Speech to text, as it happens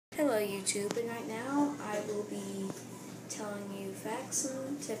YouTube, and right now I will be telling you facts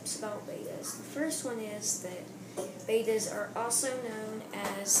and tips about bettas. The first one is that bettas are also known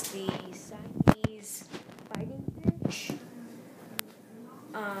as the Siamese fighting fish.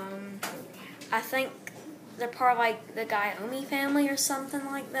 I think they're part of like the Gvuhvboiu family or something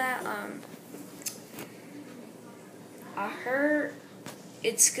like that. I heard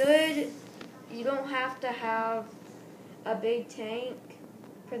it's good. You don't have to have a big tank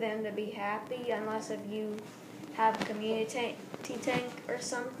for them to be happy, unless if you have a community tank or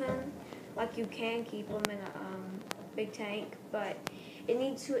something. Like, you can keep them in a big tank, but it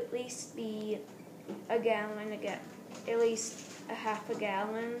needs to at least be a gallon to get at least a half a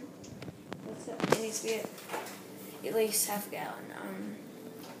gallon. It needs to be at least half a gallon.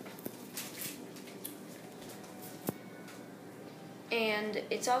 And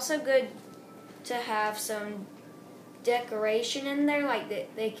it's also good to have some decoration in there, like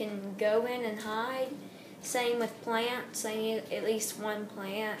that they can go in and hide. Same with plants. They need at least one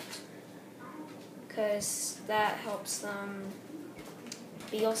plant, because that helps them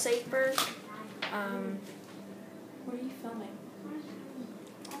feel safer. What are you filming?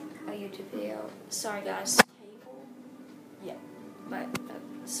 A YouTube video. Sorry guys. Yeah. But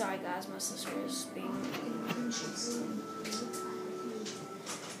sorry guys, my sister's being anxious.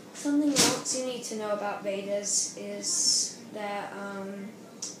 Something else you need to know about bettas is that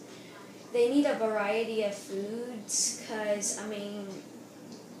they need a variety of foods, because, I mean,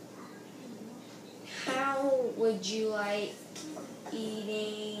 how would you like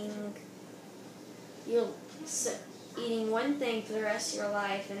eating one thing for the rest of your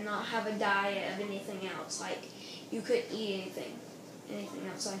life and not have a diet of anything else? Like, you couldn't eat anything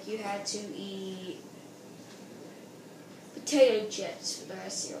else. Like, you had to eat potato chips for the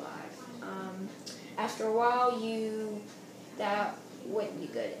rest of your life. After a while, that wouldn't be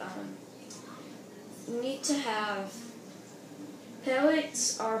good. You need to have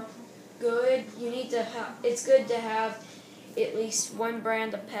pellets are good. It's good to have at least one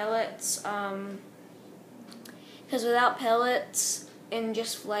brand of pellets. Because without pellets and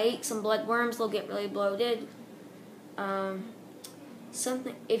just flakes and bloodworms, they'll get really bloated.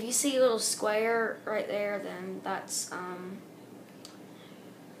 If you see a little square right there, then that's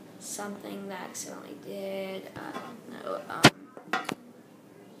something that accidentally did. I don't know.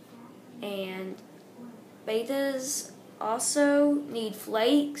 And bettas also need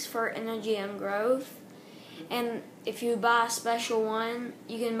flakes for energy and growth. And if you buy a special one,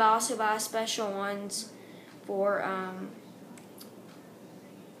 you can also buy special ones for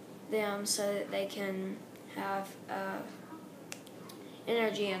them, so that they can have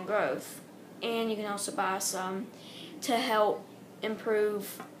energy and growth. And you can also buy some to help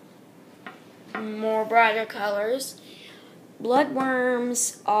improve more brighter colors.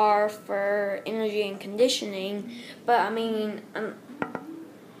 Bloodworms are for energy and conditioning, but I mean,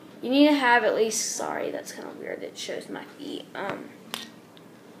 you need to have at least, sorry, that's kind of weird, it shows my feet.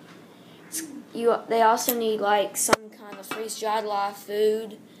 They also need like some kind of freeze-dried live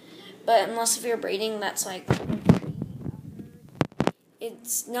food, but unless if you're breeding, that's like,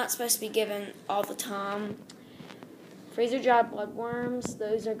 it's not supposed to be given all the time. Freezer-dried bloodworms,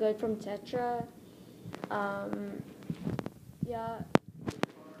 those are good from Tetra. Yeah.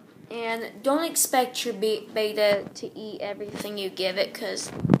 And don't expect your betta to eat everything you give it, because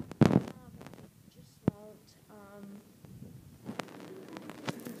it just won't.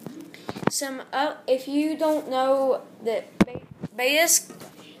 If you don't know that bettas,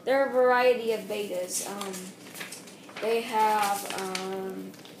 there are a variety of bettas. They have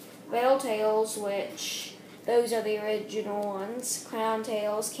veil tails, which those are the original ones. Crown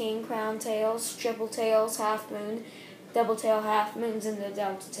tails, king crown tails, triple tails, half moon, double tail, half moons, and the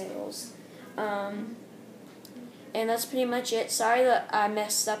delta tails. And that's pretty much it. Sorry that I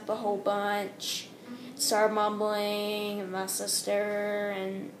messed up a whole bunch. Started mumbling, and my sister,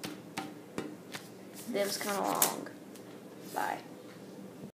 and it was kind of long. Bye.